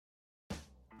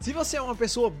Se você é uma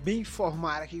pessoa bem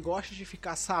informada que gosta de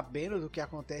ficar sabendo do que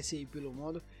acontece aí pelo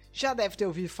mundo, já deve ter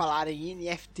ouvido falar em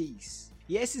NFTs.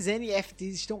 E esses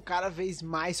NFTs estão cada vez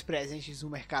mais presentes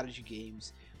no mercado de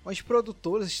games, onde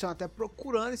produtores estão até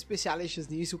procurando especialistas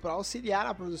nisso para auxiliar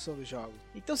na produção dos jogos.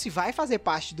 Então, se vai fazer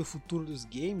parte do futuro dos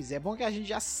games, é bom que a gente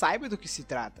já saiba do que se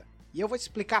trata. E eu vou te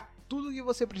explicar tudo o que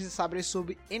você precisa saber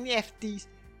sobre NFTs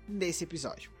nesse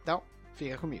episódio. Então,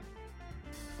 fica comigo.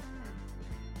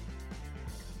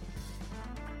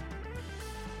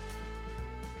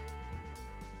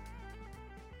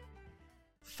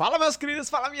 Fala meus queridos,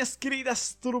 fala minhas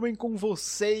queridas, tudo bem com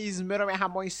vocês? Meu nome é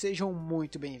Ramon e sejam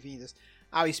muito bem-vindos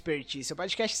ao Espertize, seu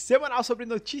podcast semanal sobre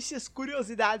notícias,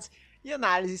 curiosidades e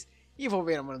análises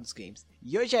envolvendo o mundo dos games.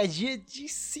 E hoje é dia de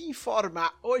se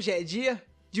informar, hoje é dia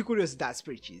de Curiosidade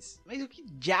Espertize. Mas o que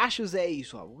diachos é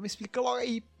isso? Me explica logo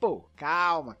aí, pô.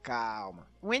 Calma.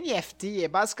 Um NFT é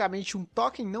basicamente um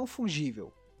token não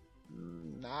fungível.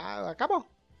 Acabou.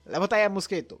 Levanta aí a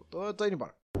música aí, tô indo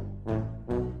embora.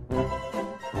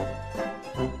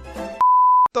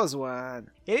 Tô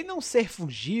zoando. Ele não ser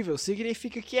fungível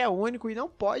significa que é único e não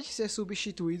pode ser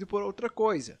substituído por outra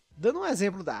coisa. Dando um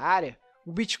exemplo da área,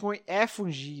 o Bitcoin é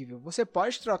fungível. Você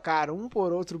pode trocar um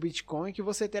por outro Bitcoin que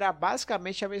você terá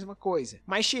basicamente a mesma coisa.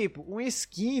 Mas tipo, um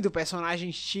skin do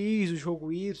personagem X do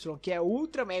jogo Y, que é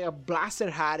Ultra Mega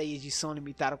Blaster Rara e edição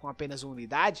limitada com apenas uma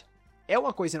unidade, é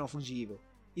uma coisa não fungível.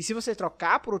 E se você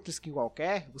trocar por outra skin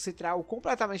qualquer, você terá algo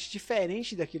completamente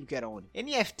diferente daquilo que era único.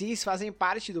 NFTs fazem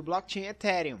parte do blockchain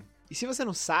Ethereum. E se você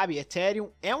não sabe,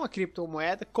 Ethereum é uma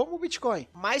criptomoeda como o Bitcoin,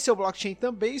 mas seu blockchain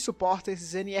também suporta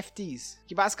esses NFTs,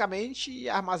 que basicamente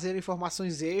armazenam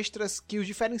informações extras que os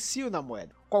diferenciam da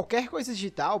moeda. Qualquer coisa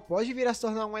digital pode vir a se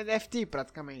tornar um NFT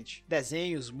praticamente.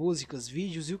 Desenhos, músicas,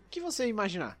 vídeos e o que você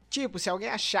imaginar. Tipo, se alguém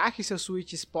achar que seus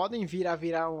tweets podem vir a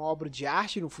virar uma obra de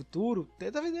arte no futuro,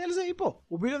 tenta vender eles aí, pô.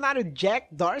 O bilionário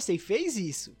Jack Dorsey fez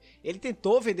isso. Ele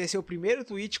tentou vender seu primeiro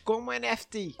tweet como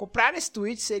NFT. Comprar esse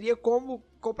tweet seria como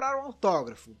comprar um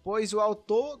autógrafo, pois o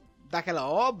autor daquela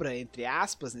obra, entre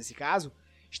aspas nesse caso,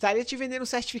 estaria te vendendo um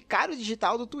certificado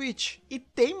digital do tweet. E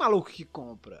tem maluco que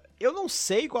compra. Eu não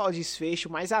sei qual é o desfecho,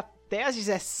 mas até às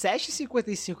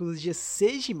 17h55 do dia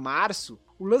 6 de março,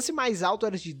 o lance mais alto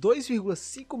era de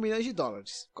 2,5 milhões de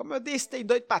dólares. Como eu disse, tem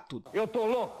doido pra tudo. Eu tô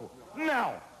louco?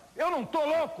 Não, eu não tô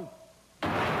louco!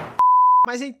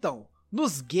 Mas então,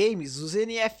 nos games, os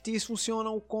NFTs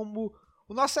funcionam como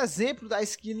o nosso exemplo da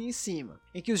skin em cima,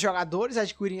 em que os jogadores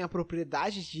adquirem a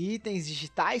propriedade de itens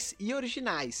digitais e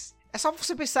originais. É só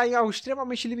você pensar em algo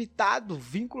extremamente limitado,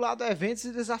 vinculado a eventos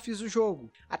e desafios do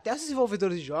jogo. Até os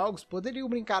desenvolvedores de jogos poderiam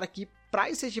brincar aqui para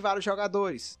incentivar os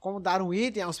jogadores, como dar um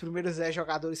item aos primeiros 10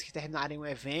 jogadores que terminarem um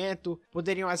evento,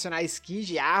 poderiam adicionar skins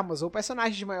de armas ou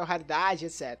personagens de maior raridade,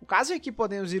 etc. O caso em que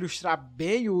podemos ilustrar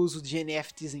bem o uso de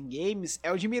NFTs em games é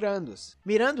o de Mirandos.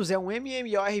 Mirandos é um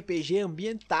MMORPG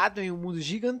ambientado em um mundo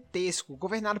gigantesco,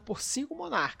 governado por 5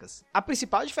 monarcas. A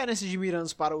principal diferença de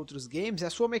Mirandos para outros games é a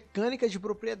sua mecânica de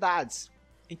propriedades,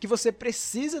 em que você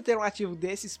precisa ter um ativo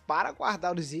desses para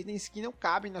guardar os itens que não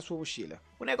cabem na sua mochila.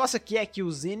 O negócio aqui é que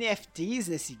os NFTs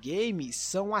nesse game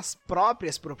são as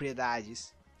próprias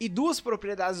propriedades. E 2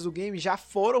 propriedades do game já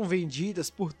foram vendidas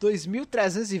por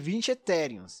 2.320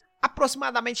 Ethereums,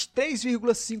 aproximadamente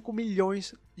 3,5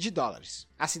 milhões de dólares.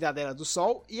 A Cidadela do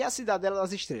Sol e a Cidadela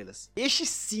das Estrelas. Estes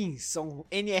sim são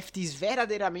NFTs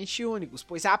verdadeiramente únicos,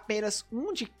 pois há apenas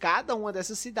um de cada uma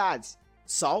dessas cidades.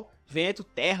 Sol, vento,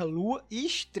 terra, lua e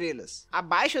estrelas.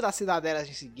 Abaixo das cidadelas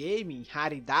desse game, em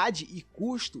raridade e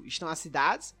custo, estão as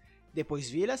cidades, depois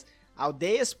vilas,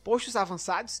 aldeias, postos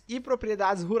avançados e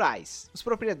propriedades rurais. Os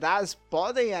propriedades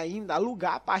podem ainda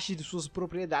alugar parte de suas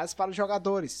propriedades para os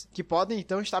jogadores, que podem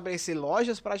então estabelecer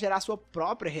lojas para gerar sua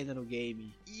própria renda no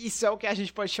game. E isso é o que a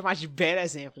gente pode chamar de belo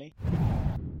exemplo, hein?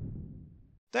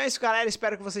 Então é isso, galera,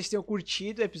 espero que vocês tenham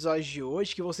curtido o episódio de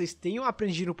hoje, que vocês tenham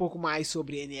aprendido um pouco mais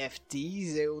sobre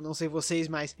NFTs. Eu não sei vocês,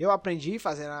 mas eu aprendi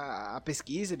fazendo a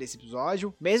pesquisa desse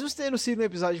episódio. Mesmo tendo sido um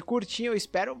episódio curtinho, eu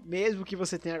espero mesmo que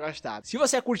você tenha gostado. Se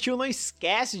você curtiu, não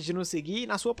esquece de nos seguir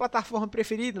na sua plataforma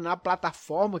preferida, na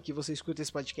plataforma que você escuta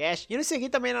esse podcast. E nos seguir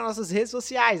também nas nossas redes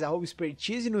sociais,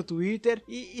 @Espertize no Twitter.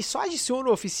 E só adiciona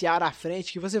o oficial na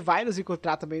frente que você vai nos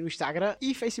encontrar também no Instagram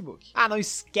e Facebook. Não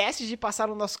esquece de passar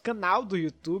no nosso canal do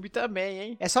YouTube também,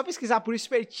 hein? É só pesquisar por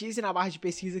Espertize na barra de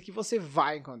pesquisa que você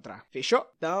vai encontrar. Fechou?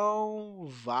 Então,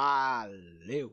 valeu!